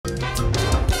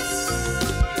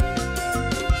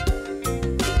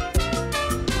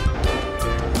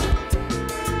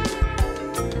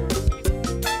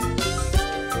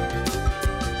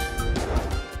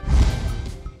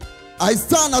I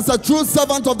stand as a true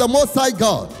servant of the Most High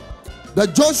God, the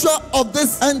Joshua of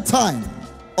this end time,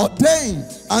 ordained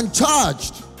and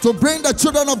charged to bring the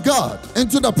children of God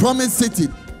into the promised city,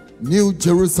 New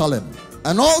Jerusalem.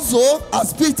 And also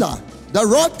as Peter, the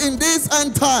rock in this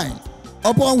end time,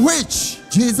 upon which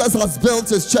Jesus has built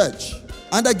his church,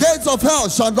 and the gates of hell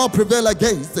shall not prevail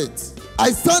against it.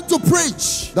 I stand to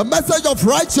preach the message of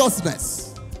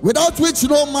righteousness, without which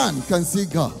no man can see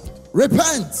God.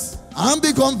 Repent and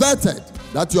be converted,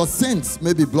 that your sins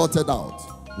may be blotted out,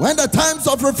 when the times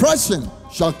of refreshing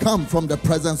shall come from the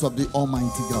presence of the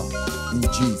Almighty God. In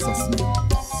Jesus' name.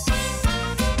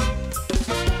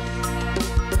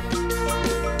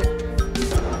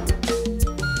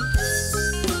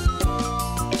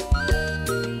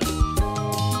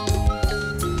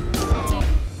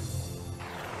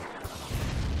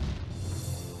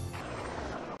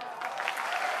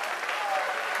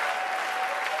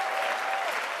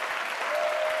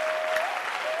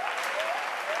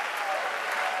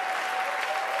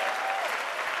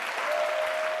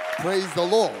 Praise the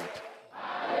Lord.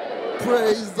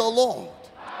 Praise the Lord.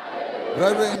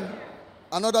 Brethren,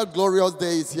 another glorious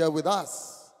day is here with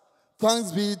us.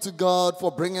 Thanks be to God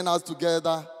for bringing us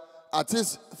together at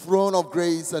his throne of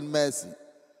grace and mercy.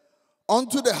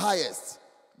 Unto the highest,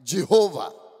 Jehovah,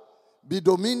 be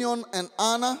dominion and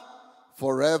honor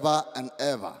forever and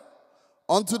ever.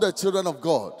 Unto the children of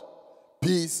God,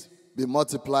 peace be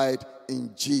multiplied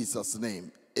in Jesus'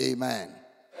 name. Amen.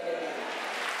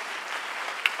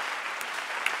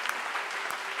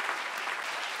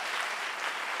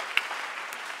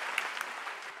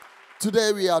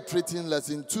 Today we are treating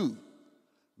lesson 2.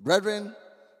 Brethren,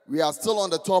 we are still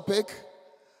on the topic,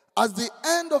 as the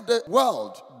end of the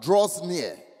world draws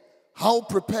near, how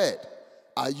prepared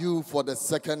are you for the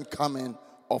second coming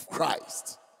of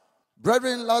Christ?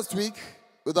 Brethren, last week,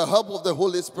 with the help of the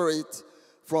Holy Spirit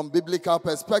from biblical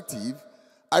perspective,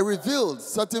 I revealed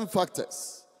certain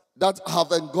factors that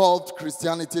have engulfed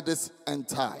Christianity this end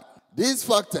time. These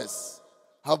factors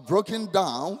have broken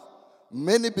down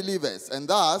many believers, and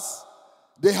thus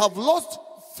they have lost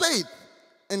faith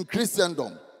in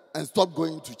Christendom and stopped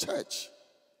going to church.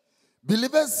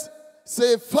 Believers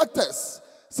say factors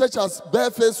such as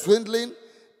barefaced swindling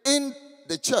in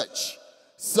the church,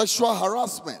 sexual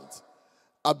harassment,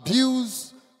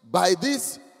 abuse by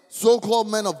these so-called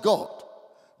men of God,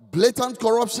 blatant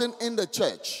corruption in the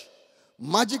church,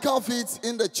 magical feats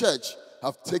in the church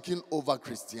have taken over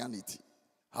Christianity.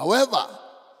 However,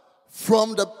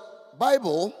 from the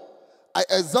Bible, I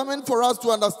examine for us to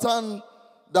understand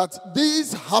that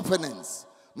these happenings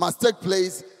must take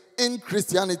place in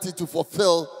Christianity to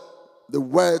fulfill the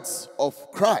words of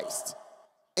Christ.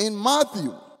 In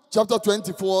Matthew chapter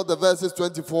 24, the verses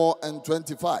 24 and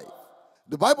 25,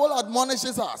 the Bible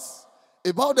admonishes us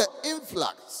about the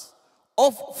influx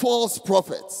of false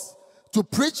prophets to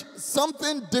preach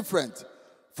something different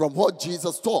from what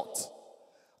Jesus taught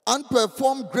and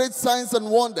perform great signs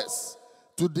and wonders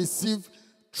to deceive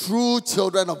true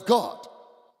children of God.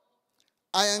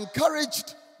 I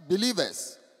encouraged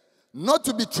believers not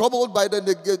to be troubled by the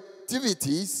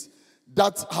negativities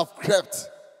that have crept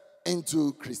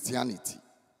into Christianity.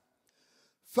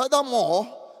 Furthermore,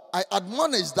 I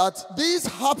admonish that these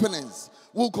happenings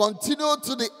will continue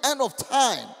to the end of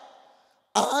time,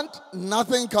 and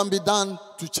nothing can be done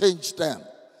to change them.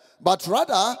 But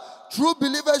rather, true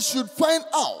believers should find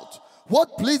out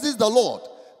what pleases the Lord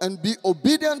and be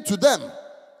obedient to them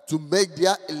to make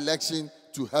their election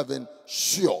to heaven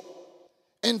sure.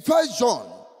 In 1 John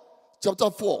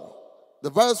chapter 4, the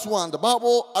verse 1, the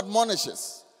Bible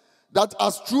admonishes that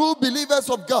as true believers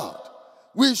of God,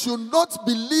 we should not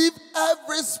believe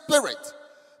every spirit,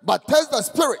 but test the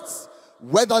spirits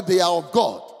whether they are of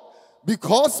God,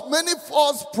 because many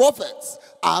false prophets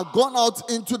are gone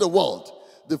out into the world.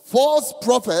 The false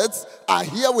prophets are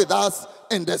here with us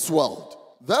in this world.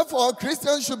 Therefore,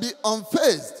 Christians should be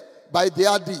unfazed by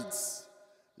their deeds.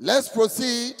 Let's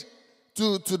proceed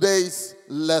to today's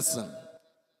lesson.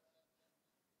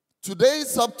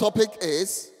 Today's subtopic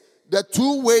is the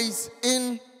two ways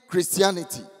in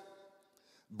Christianity.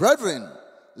 Brethren,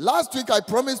 last week I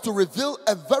promised to reveal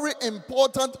a very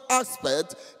important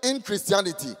aspect in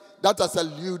Christianity that has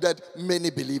eluded many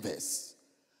believers.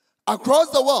 Across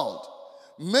the world,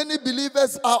 many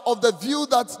believers are of the view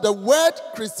that the word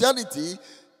Christianity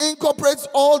incorporates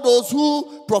all those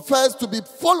who profess to be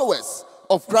followers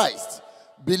of Christ,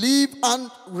 believe and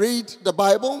read the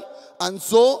Bible, and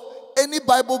so any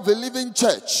Bible-believing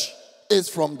church is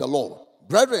from the Lord.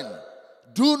 Brethren,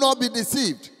 do not be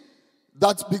deceived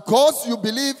that because you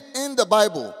believe in the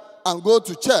Bible and go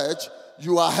to church,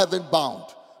 you are heaven bound.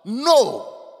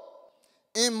 No.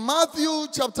 In Matthew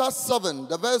chapter 7,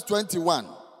 the verse 21,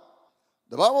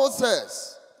 the Bible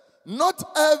says, "Not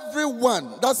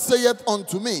everyone that saith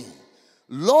unto me,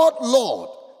 Lord, Lord,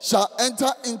 shall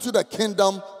enter into the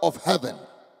kingdom of heaven,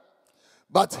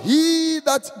 but he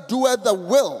that doeth the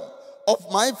will of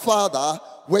my Father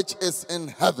which is in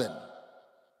heaven."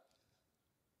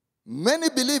 Many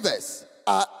believers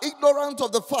are ignorant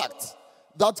of the fact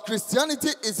that Christianity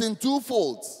is in two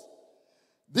folds.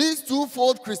 This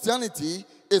twofold Christianity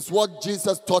is what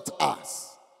Jesus taught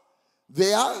us.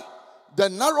 They are the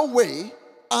narrow way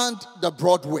and the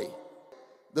broad way.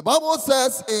 The Bible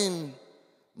says in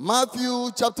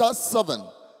Matthew chapter 7,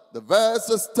 the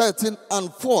verses 13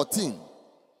 and 14,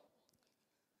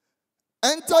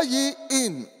 "Enter ye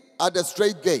in at the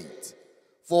straight gate,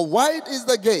 for wide is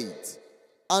the gate,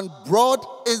 and broad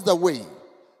is the way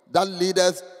that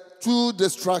leadeth to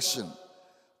destruction,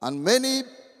 and many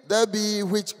there be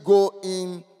which go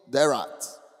in thereat.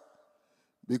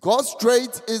 Because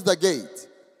straight is the gate,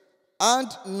 and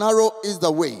narrow is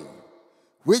the way,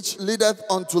 which leadeth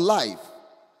unto life,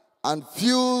 and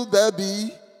few there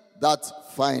be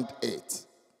that find it."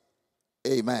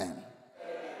 Amen.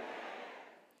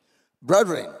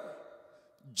 Brethren,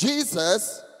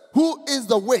 Jesus, who is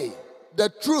the way, the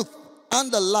truth,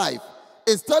 and the life,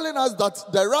 is telling us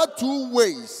that there are two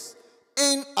ways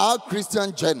in our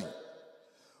Christian journey.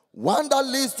 One that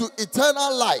leads to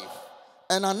eternal life,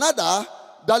 and another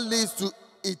that leads to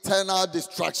eternal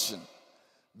destruction.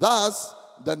 Thus,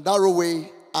 the narrow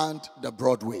way and the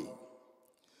broad way.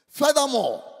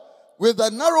 Furthermore, with the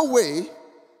narrow way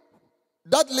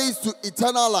that leads to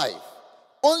eternal life,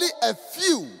 only a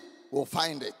few will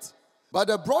find it. But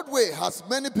the broad way has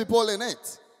many people in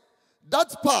it.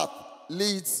 That path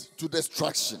leads to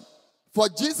destruction. For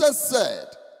Jesus said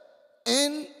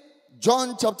in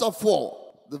John chapter 4,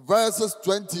 the verses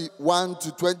 21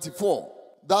 to 24,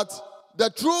 that the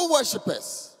true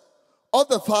worshippers of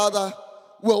the Father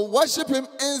will worship him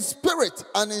in spirit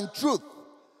and in truth.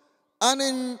 And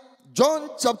in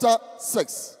John chapter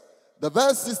 6, the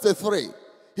verse 63,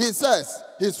 he says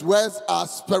his words are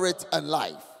spirit and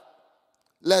life.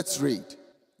 Let's read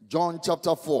John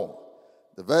chapter 4,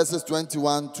 the verses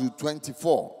 21 to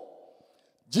 24.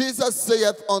 "Jesus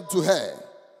saith unto her,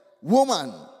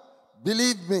 Woman,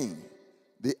 believe me,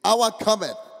 the hour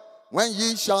cometh when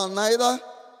ye shall neither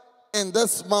in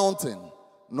this mountain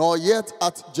nor yet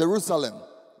at Jerusalem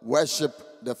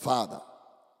worship the Father.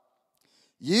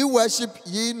 Ye worship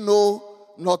ye know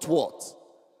not what.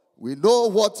 We know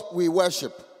what we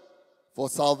worship, for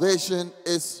salvation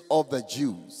is of the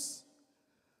Jews.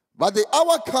 But the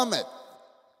hour cometh,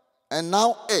 and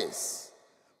now is,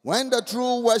 when the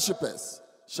true worshippers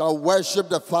shall worship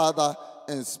the Father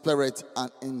in spirit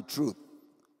and in truth.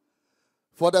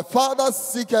 For the Father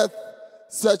seeketh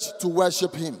such to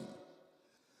worship him.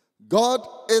 God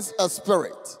is a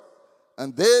spirit,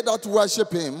 and they that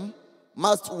worship him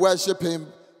must worship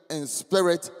him in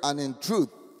spirit and in truth."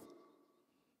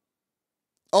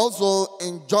 Also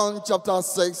in John chapter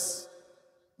 6,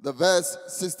 the verse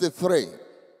 63,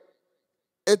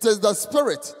 "It is the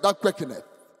spirit that quickeneth,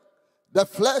 the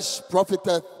flesh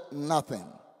profiteth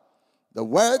nothing. The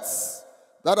words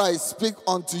that I speak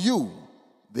unto you,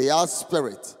 they are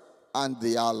spirit and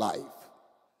they are life."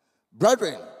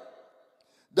 Brethren,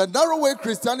 the narrow way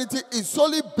Christianity is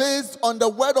solely based on the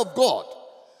word of God,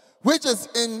 which is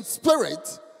in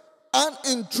spirit and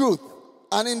in truth.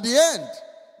 And in the end,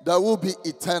 there will be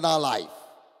eternal life.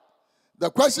 The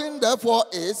question, therefore,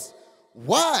 is,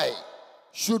 why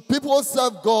should people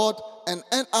serve God and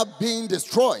end up being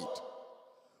destroyed?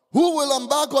 Who will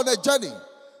embark on a journey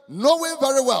knowing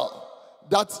very well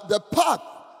that the path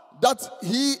that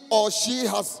he or she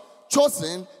has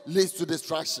chosen leads to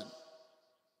destruction?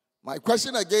 My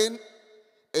question again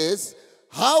is,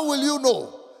 how will you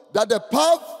know that the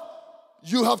path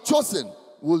you have chosen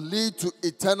will lead to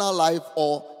eternal life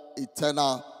or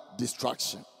eternal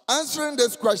destruction? Answering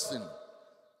this question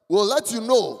will let you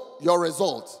know your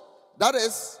result. That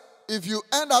is, if you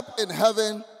end up in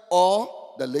heaven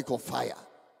or the lake of fire.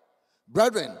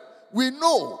 Brethren, we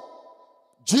know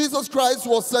Jesus Christ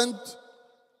was sent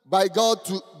by God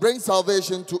to bring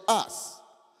salvation to us.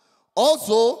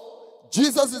 Also,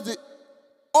 Jesus is the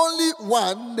only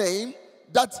one name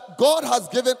that God has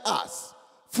given us,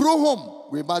 through whom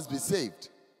we must be saved.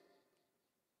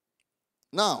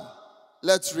 Now,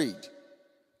 let's read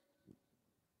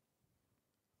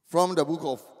from the book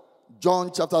of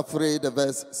John chapter 3, the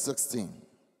verse 16.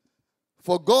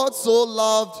 "For God so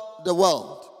loved the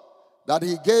world that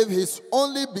he gave his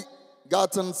only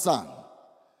begotten Son,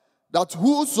 that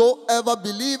whosoever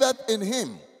believeth in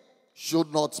him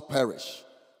should not perish,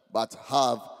 but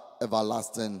have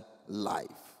everlasting life.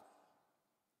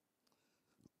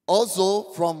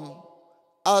 Also from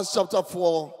Acts chapter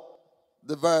 4,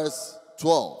 the verse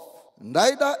 12.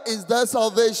 Neither is there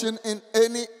salvation in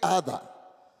any other,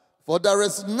 for there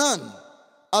is none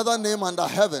other name under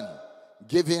heaven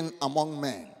given among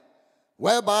men,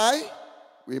 whereby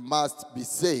we must be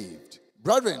saved.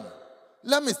 Brethren,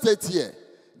 let me state here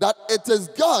that it is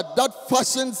God that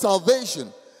fashioned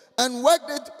salvation and worked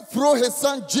it through his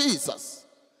son Jesus.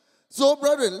 So,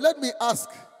 brethren, let me ask,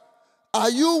 are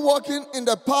you walking in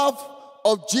the path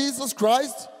of Jesus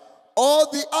Christ or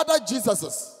the other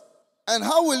Jesuses? And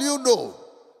how will you know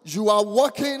you are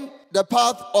walking the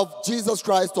path of Jesus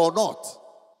Christ or not?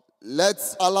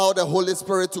 Let's allow the Holy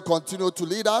Spirit to continue to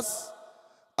lead us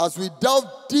as we delve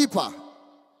deeper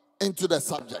into the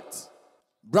subject.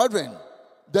 Brethren,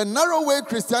 the narrow way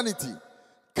Christianity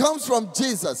comes from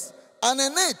Jesus, and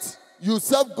in it you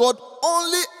serve God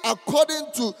only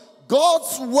according to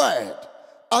God's word,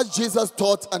 as Jesus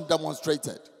taught and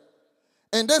demonstrated.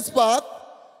 In this path,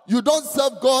 you don't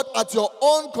serve God at your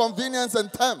own convenience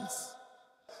and terms.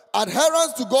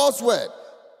 Adherence to God's word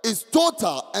is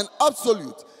total and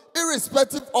absolute,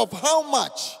 irrespective of how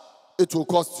much it will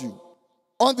cost you.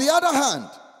 On the other hand,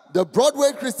 the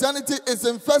Broadway Christianity is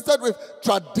infested with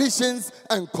traditions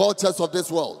and cultures of this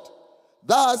world.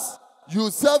 Thus, you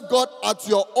serve God at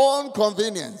your own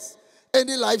convenience,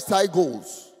 any lifestyle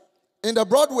goals. In the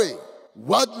Broadway,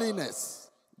 worldliness,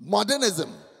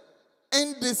 modernism,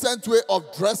 indecent way of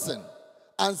dressing,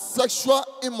 and sexual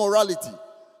immorality,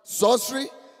 sorcery,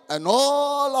 and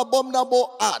all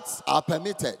abominable acts are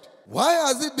permitted. Why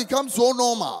has it become so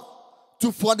normal to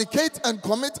fornicate and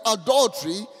commit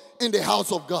adultery in the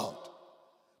house of God?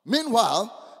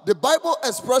 Meanwhile, the Bible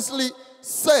expressly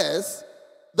says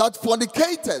that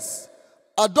fornicators,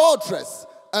 adulterers,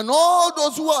 and all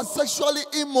those who are sexually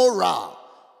immoral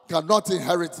cannot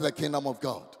inherit the kingdom of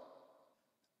God.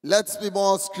 Let's be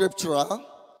more scriptural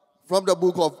from the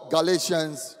book of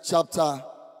Galatians chapter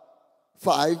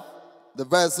 5, the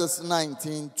verses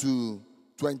 19 to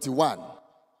 21.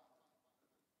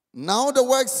 Now the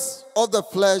works of the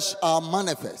flesh are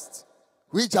manifest,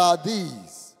 which are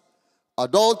these: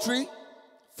 adultery,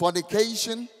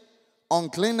 fornication,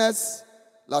 uncleanness,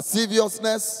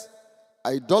 lasciviousness,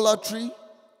 idolatry,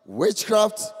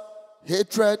 witchcraft,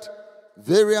 hatred,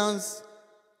 variance,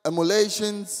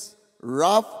 emulations,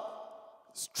 wrath,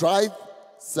 strife,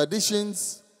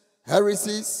 seditions,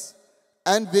 heresies,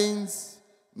 envyings,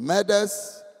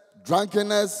 murders,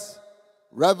 drunkenness,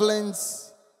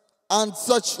 revelings, and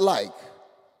such like,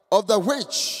 of the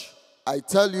which I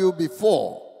tell you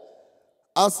before,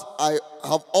 as I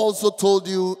have also told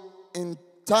you in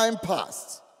time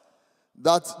past,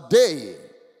 that they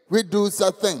which do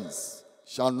such things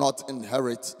shall not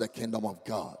inherit the kingdom of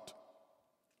God.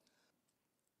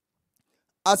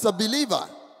 As a believer,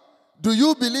 do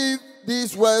you believe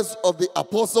these words of the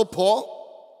Apostle Paul?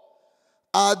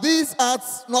 Are these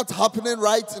acts not happening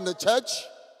right in the church?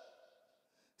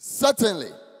 Certainly,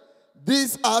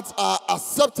 these acts are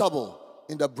acceptable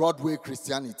in the Broadway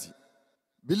Christianity.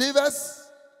 Believers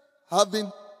have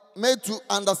been made to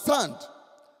understand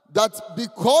that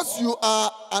because you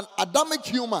are an Adamic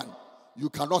human, you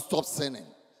cannot stop sinning.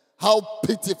 How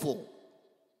pitiful.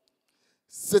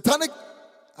 Satanic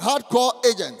hardcore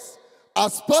agents,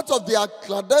 as part of their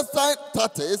clandestine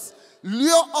tactics,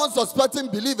 lure unsuspecting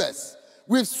believers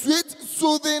with sweet,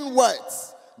 soothing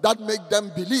words that make them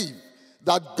believe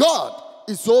that God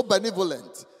is so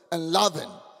benevolent and loving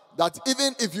that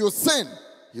even if you sin,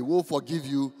 he will forgive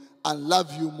you and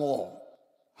love you more.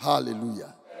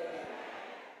 Hallelujah.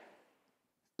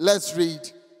 Let's read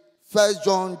 1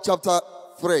 John chapter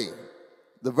 3,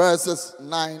 the verses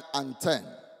 9 and 10.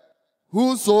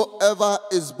 Whosoever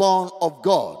is born of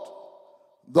God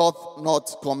doth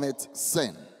not commit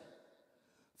sin,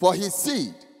 for his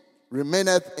seed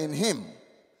remaineth in him,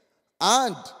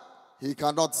 and he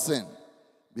cannot sin,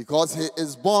 because he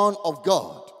is born of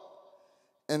God.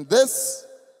 In this,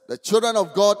 the children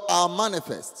of God are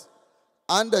manifest,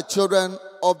 and the children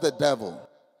of the devil.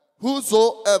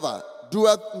 Whosoever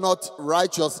doeth not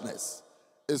righteousness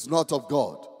is not of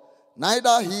God,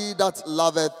 neither he that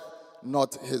loveth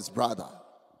not his brother.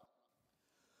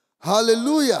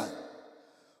 Hallelujah.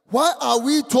 Why are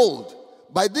we told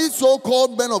by these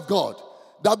so-called men of God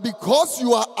that because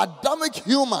you are Adamic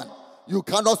human, you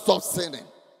cannot stop sinning?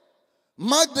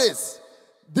 Mark this.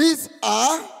 These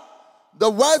are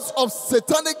the words of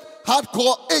satanic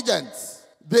hardcore agents.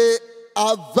 They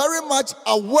are very much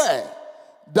aware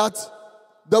that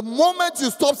the moment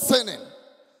you stop sinning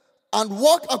and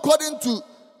walk according to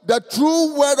the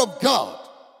true word of God,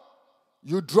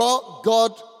 You draw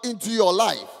God into your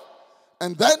life,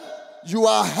 and then you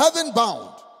are heaven bound.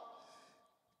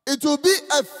 It will be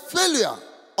a failure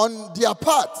on their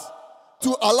part to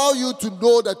allow you to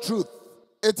know the truth.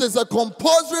 It is a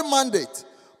compulsory mandate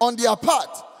on their part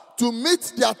to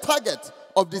meet their target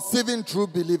of deceiving true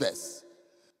believers.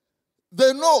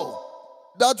 They know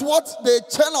that what they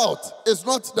churn out is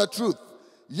not the truth,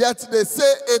 yet they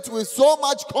say it with so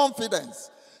much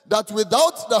confidence that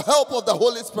without the help of the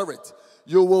Holy Spirit,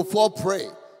 you will fall prey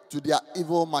to their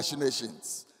evil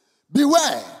machinations.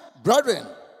 Beware, brethren,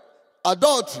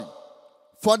 adultery,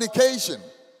 fornication,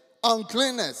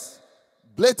 uncleanness,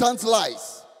 blatant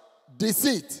lies,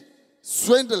 deceit,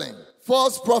 swindling,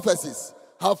 false prophecies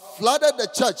have flooded the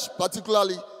church,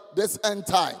 particularly this end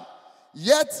time.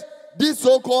 Yet, these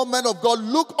so-called men of God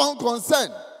look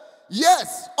unconcerned.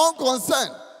 Yes,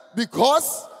 unconcerned,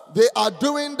 because they are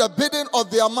doing the bidding of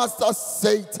their master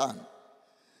Satan.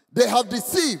 They have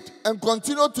deceived and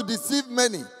continue to deceive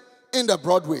many in the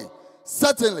Broadway.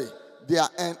 Certainly, their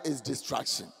end is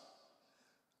destruction.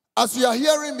 As you are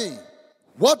hearing me,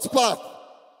 what path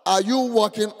are you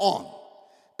walking on?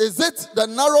 Is it the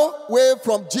narrow way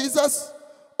from Jesus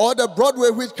or the broad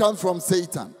way which comes from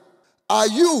Satan? Are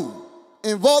you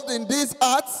involved in these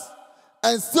acts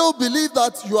and still believe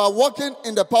that you are walking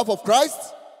in the path of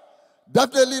Christ?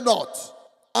 Definitely not.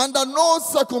 Under no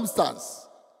circumstance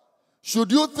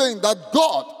should you think that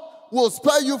God will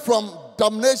spare you from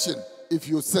damnation if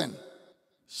you sin.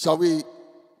 Shall we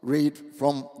read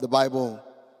from the Bible?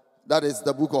 That is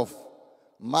the book of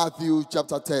Matthew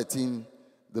chapter 13,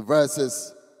 the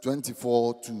verses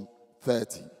 24 to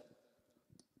 30.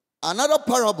 Another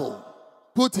parable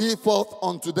put he forth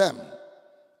unto them,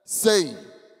 saying,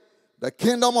 the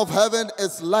kingdom of heaven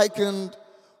is likened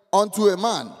unto a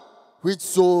man which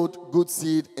sowed good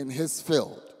seed in his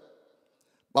field.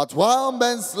 But while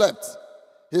men slept,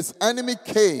 his enemy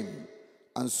came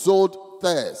and sowed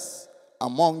tares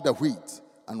among the wheat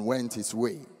and went his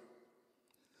way.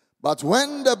 But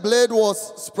when the blade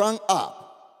was sprung up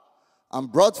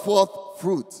and brought forth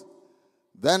fruit,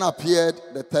 then appeared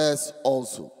the tares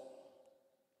also.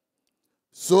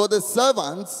 So the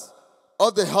servants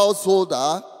of the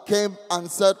householder came and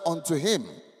said unto him,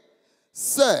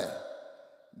 Sir,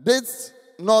 didst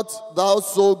not thou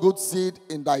sow good seed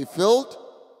in thy field?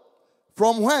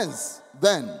 From whence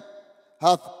then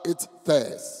hath it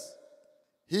tares?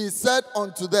 He said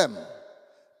unto them,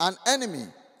 An enemy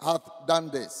hath done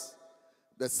this.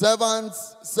 The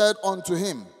servants said unto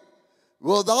him,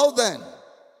 Wilt thou then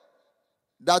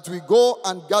that we go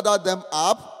and gather them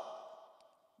up?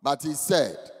 But he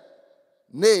said,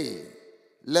 Nay,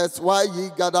 lest while ye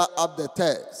gather up the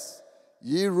tares,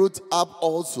 ye root up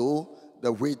also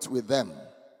the wheat with them.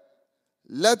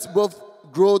 Let both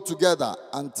grow together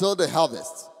until the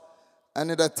harvest. And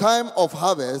in the time of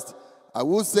harvest, I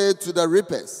will say to the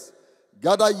reapers,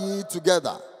 Gather ye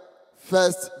together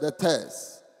first the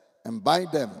tares, and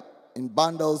bind them in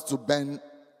bundles to burn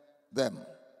them,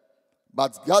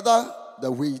 but gather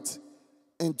the wheat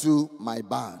into my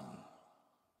barn.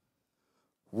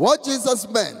 What Jesus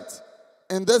meant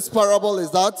in this parable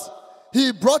is that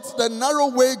he brought the narrow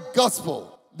way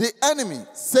gospel. The enemy,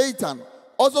 Satan,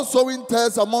 also sowing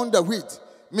tares among the wheat,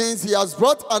 means he has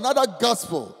brought another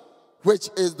gospel, which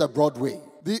is the broad way.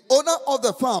 The owner of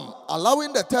the farm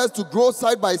allowing the tares to grow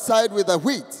side by side with the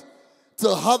wheat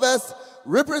till harvest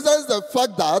represents the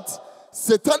fact that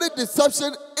satanic deception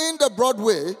in the broad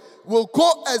way will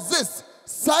coexist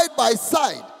side by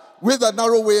side with the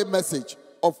narrow way message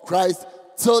of Christ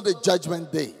till the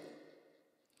judgment day.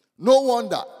 No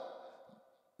wonder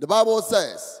the Bible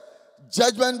says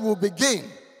judgment will begin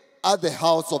at the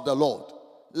house of the Lord.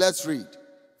 Let's read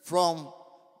from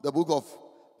the book of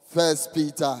 1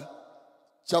 Peter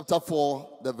chapter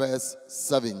 4, the verse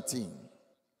 17.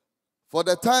 For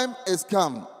the time is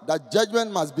come that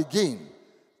judgment must begin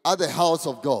at the house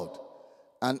of God.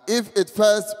 And if it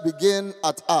first begin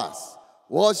at us,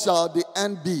 what shall the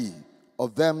end be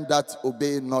of them that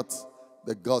obey not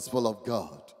the gospel of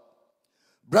God?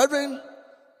 Brethren,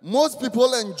 most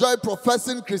people enjoy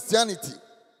professing Christianity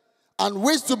and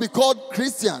wish to be called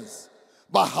Christians,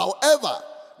 but however,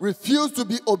 refuse to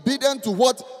be obedient to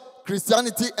what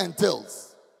Christianity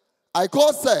entails. I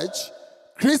call such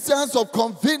Christians of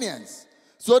convenience.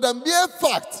 So the mere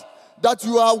fact that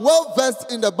you are well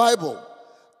versed in the Bible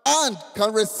and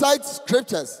can recite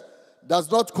scriptures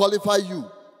does not qualify you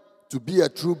to be a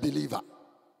true believer.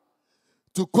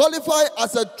 To qualify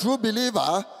as a true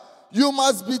believer, you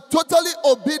must be totally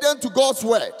obedient to God's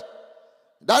word.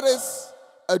 That is,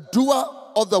 a doer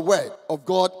of the word of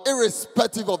God,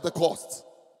 irrespective of the cost.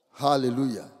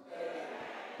 Hallelujah.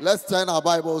 Let's turn our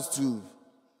Bibles to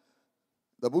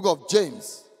the book of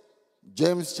James.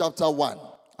 James chapter 1.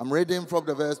 I'm reading from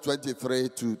the verse 23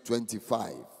 to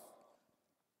 25.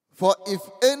 For if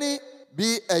any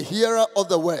be a hearer of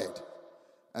the word,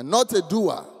 and not a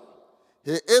doer,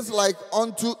 he is like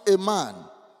unto a man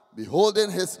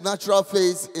beholding his natural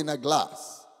face in a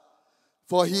glass.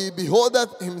 For he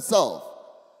beholdeth himself,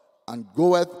 and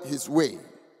goeth his way,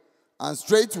 and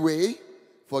straightway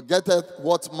forgetteth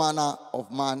what manner of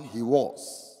man he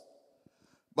was.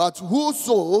 But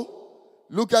whoso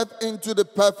looketh into the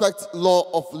perfect law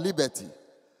of liberty,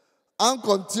 and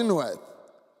continueth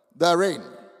therein,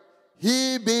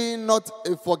 he being not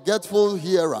a forgetful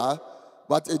hearer,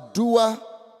 but a doer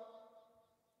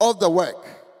of the work,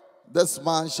 this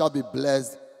man shall be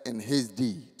blessed in his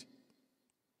deed.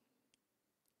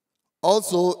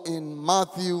 Also in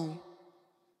Matthew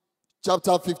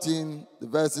chapter 15, the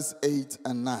verses 8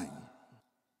 and 9.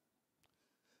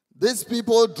 These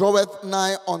people draweth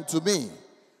nigh unto me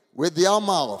with their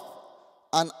mouth,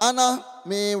 and honor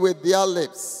me with their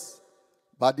lips,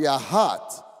 but their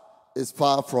heart is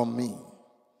far from me.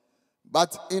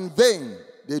 But in vain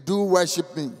they do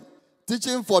worship me,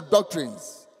 teaching for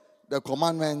doctrines the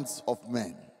commandments of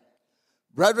men.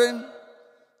 Brethren,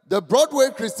 the Broadway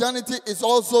Christianity is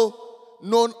also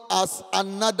known as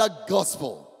another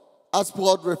gospel, as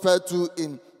Paul referred to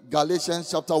in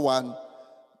Galatians chapter 1,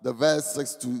 the verse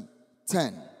 6 to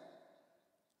 10.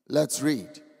 Let's read.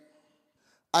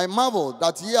 I marvel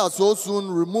that ye are so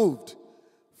soon removed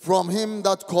from him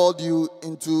that called you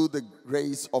into the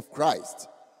grace of Christ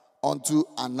unto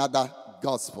another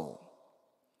gospel,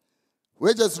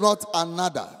 which is not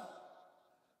another,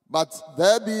 but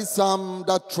there be some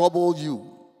that trouble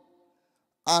you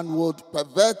and would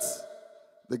pervert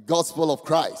the gospel of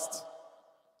Christ.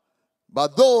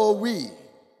 But though we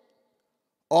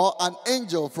or an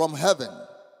angel from heaven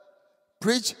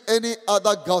preach any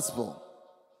other gospel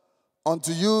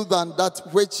unto you than that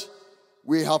which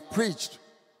we have preached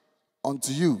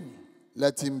unto you,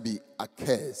 let him be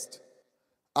accursed.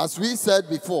 As we said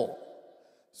before,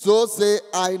 so say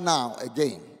I now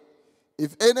again,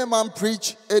 if any man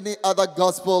preach any other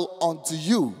gospel unto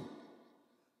you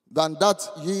than that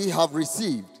ye have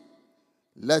received,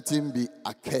 let him be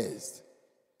accursed.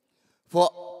 For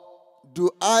do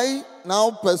I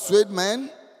now persuade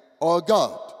men or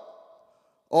God?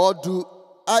 Or do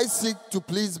I seek to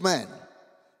please men?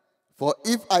 For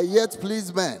if I yet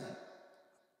please men,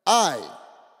 I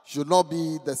should not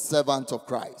be the servant of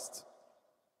Christ.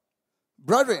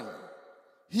 Brethren,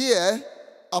 here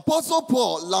Apostle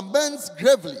Paul laments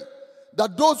gravely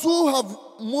that those who have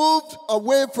moved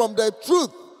away from the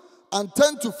truth and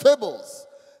turned to fables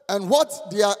and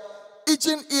what their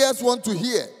itching ears want to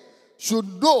hear should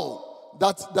know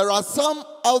that there are some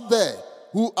out there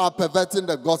who are perverting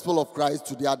the gospel of Christ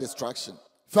to their destruction.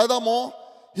 Furthermore,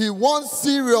 he warns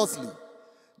seriously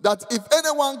that if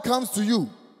anyone comes to you,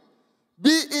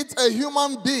 be it a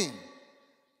human being,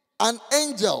 an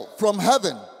angel from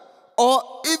heaven, or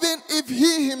even if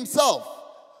he himself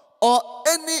or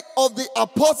any of the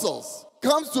apostles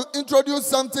comes to introduce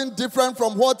something different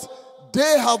from what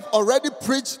they have already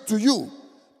preached to you,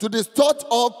 to distort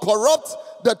or corrupt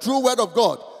the true word of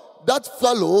God, that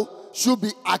fellow should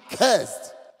be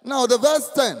accursed. Now the verse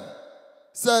 10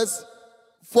 says,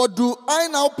 for do I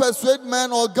now persuade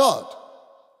men or God?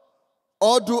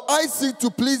 Or do I seek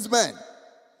to please men?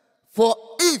 For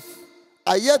if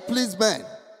I yet please men,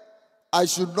 I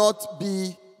should not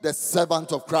be the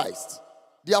servant of Christ.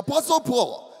 The Apostle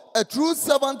Paul, a true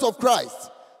servant of Christ,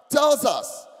 tells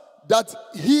us that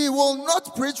he will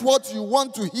not preach what you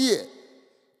want to hear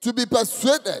to be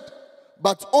persuaded,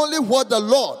 but only what the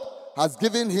Lord has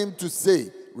given him to say,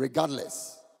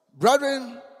 regardless.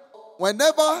 Brethren,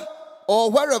 whenever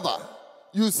or wherever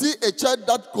you see a church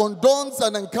that condones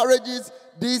and encourages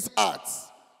these acts,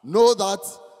 know that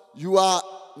you are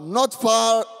not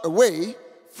far away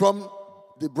from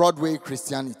the Broadway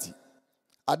Christianity.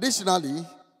 Additionally,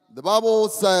 the Bible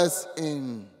says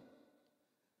in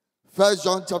 1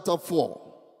 John chapter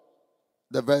 4,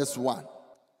 the verse 1,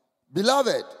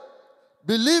 Beloved,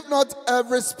 believe not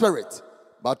every spirit,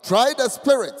 but try the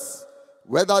spirits,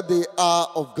 whether they are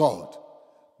of God,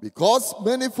 because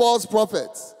many false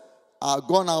prophets are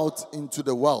gone out into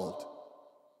the world.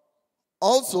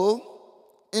 Also,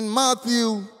 in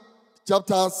Matthew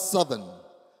chapter 7,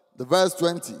 the verse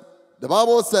 20, the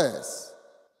Bible says,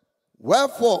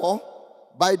 Wherefore,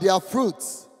 by their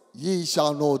fruits ye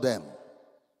shall know them.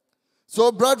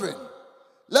 So, brethren,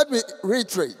 let me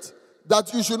reiterate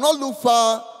that you should not look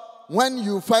far when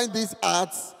you find these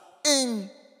acts in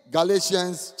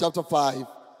Galatians chapter 5,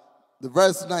 the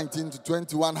verse 19 to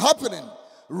 21, happening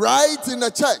right in the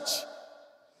church.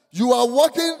 You are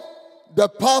walking the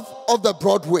path of the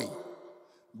Broadway.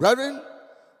 Brethren,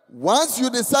 once you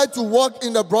decide to walk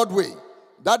in the Broadway,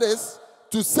 that is,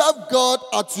 to serve God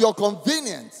at your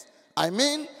convenience, I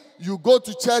mean, you go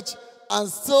to church and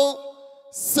still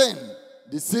sin,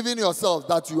 deceiving yourself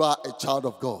that you are a child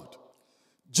of God.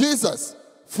 Jesus,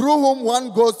 through whom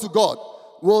one goes to God,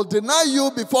 will deny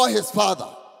you before his Father.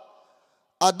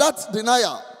 At that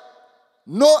denial,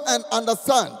 know and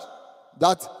understand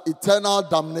that eternal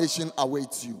damnation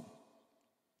awaits you.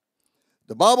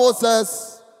 The Bible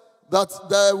says that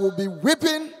there will be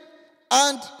weeping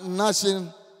and gnashing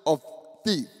of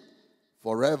teeth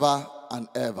forever and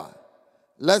ever.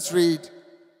 Let's read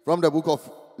from the book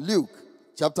of Luke,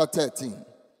 chapter 13,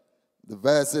 the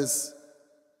verses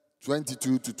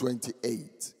 22 to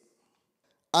 28.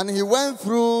 And he went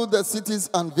through the cities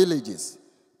and villages,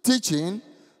 teaching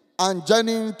and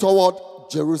journeying toward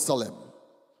Jerusalem.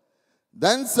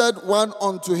 Then said one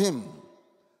unto him,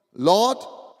 Lord,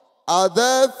 are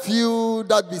there few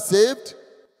that be saved?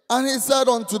 And he said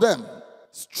unto them,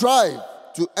 strive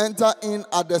to enter in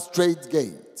at the strait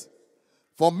gate.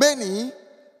 For many,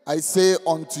 I say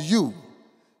unto you,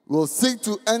 will seek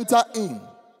to enter in,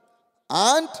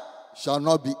 and shall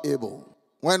not be able.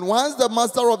 When once the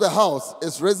master of the house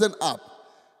is risen up,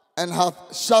 and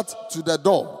hath shut to the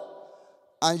door,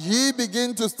 and ye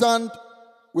begin to stand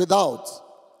without,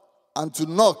 and to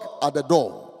knock at the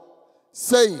door,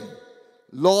 saying,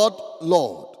 Lord,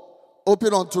 Lord,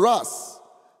 open unto us.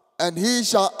 And he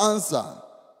shall answer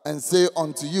and say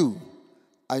unto you,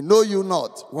 I know you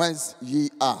not whence ye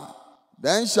are.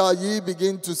 Then shall ye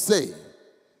begin to say,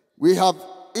 we have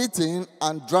eaten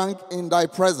and drank in thy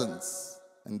presence,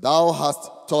 and thou hast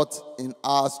taught in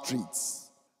our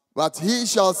streets. But he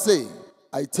shall say,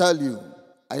 I tell you,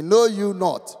 I know you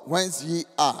not whence ye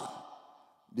are.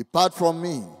 Depart from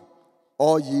me,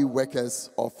 all ye workers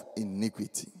of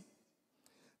iniquity.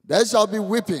 There shall be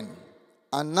weeping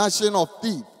and gnashing of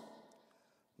teeth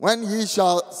when ye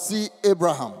shall see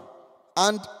Abraham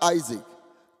and Isaac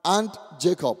and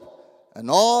Jacob and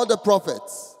all the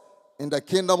prophets in the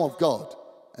kingdom of God,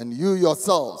 and you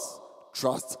yourselves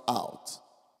thrust out.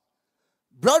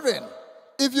 Brethren,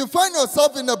 if you find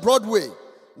yourself in the Broadway,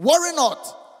 worry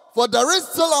not, for there is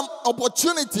still an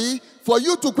opportunity for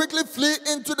you to quickly flee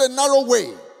into the narrow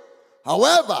way.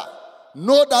 However,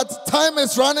 know that time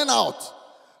is running out.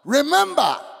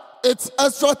 Remember, it's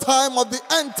extra time of the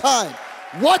end time.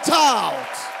 Watch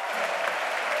out!